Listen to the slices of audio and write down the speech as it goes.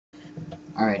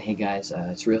Alright, hey guys,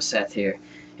 it's Real Seth here,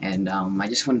 and I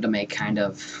just wanted to make kind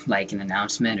of like an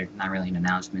announcement, or not really an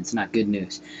announcement, it's not good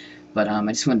news, but I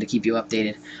just wanted to keep you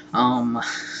updated.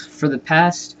 For the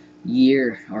past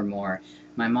year or more,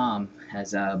 my mom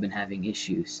has been having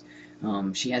issues.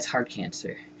 She has heart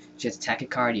cancer, she has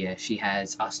tachycardia, she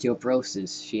has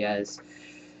osteoporosis, she has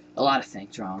a lot of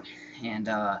things wrong, and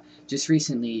just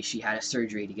recently she had a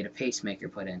surgery to get a pacemaker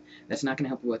put in. That's not going to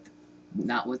help her with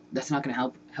not with that's not going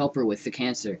to help her with the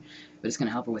cancer, but it's going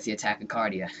to help her with the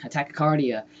tachycardia. A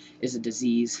tachycardia is a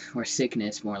disease or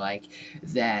sickness, more like,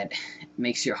 that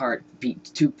makes your heart beat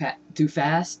too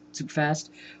fast, super fast,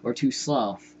 or too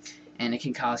slow, and it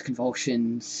can cause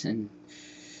convulsions and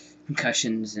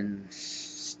concussions and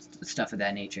stuff of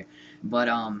that nature. But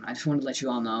I just wanted to let you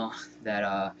all know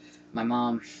that my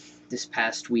mom this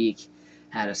past week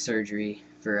had a surgery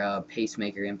for a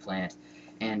pacemaker implant,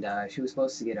 and she was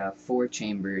supposed to get a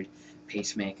four-chambered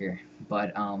pacemaker,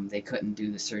 but they couldn't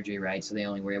do the surgery right, so they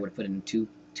only were able to put in two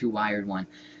wired one.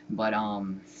 But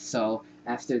so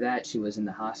after that, she was in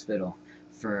the hospital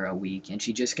for a week, and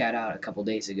she just got out a couple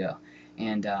days ago.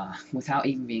 And without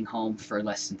even being home for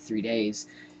less than 3 days,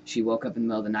 she woke up in the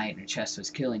middle of the night and her chest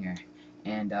was killing her.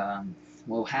 And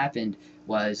what happened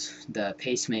was the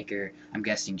pacemaker, I'm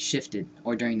guessing, shifted,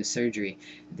 or during the surgery,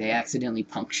 they accidentally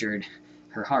punctured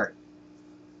her heart.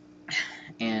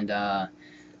 And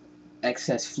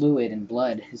excess fluid and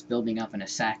blood is building up in a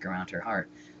sac around her heart.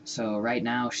 So right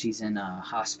now she's in a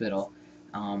hospital.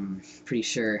 Pretty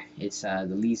sure it's the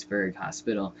Leesburg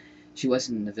Hospital. She was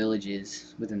in the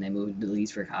Villages, but then they moved to the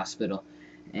Leesburg Hospital.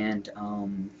 And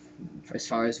as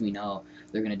far as we know,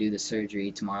 they're going to do the surgery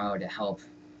tomorrow to help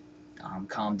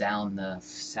calm down the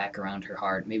sac around her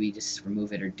heart. Maybe just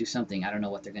remove it or do something. I don't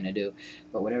know what they're going to do.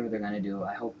 But whatever they're going to do,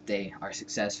 I hope they are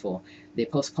successful. They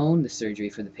postponed the surgery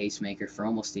for the pacemaker for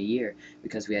almost a year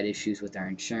because we had issues with our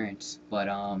insurance. But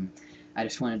I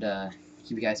just wanted to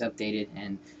keep you guys updated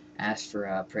and ask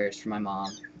for prayers for my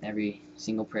mom. Every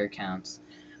single prayer counts.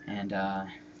 And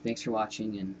thanks for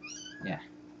watching, and yeah.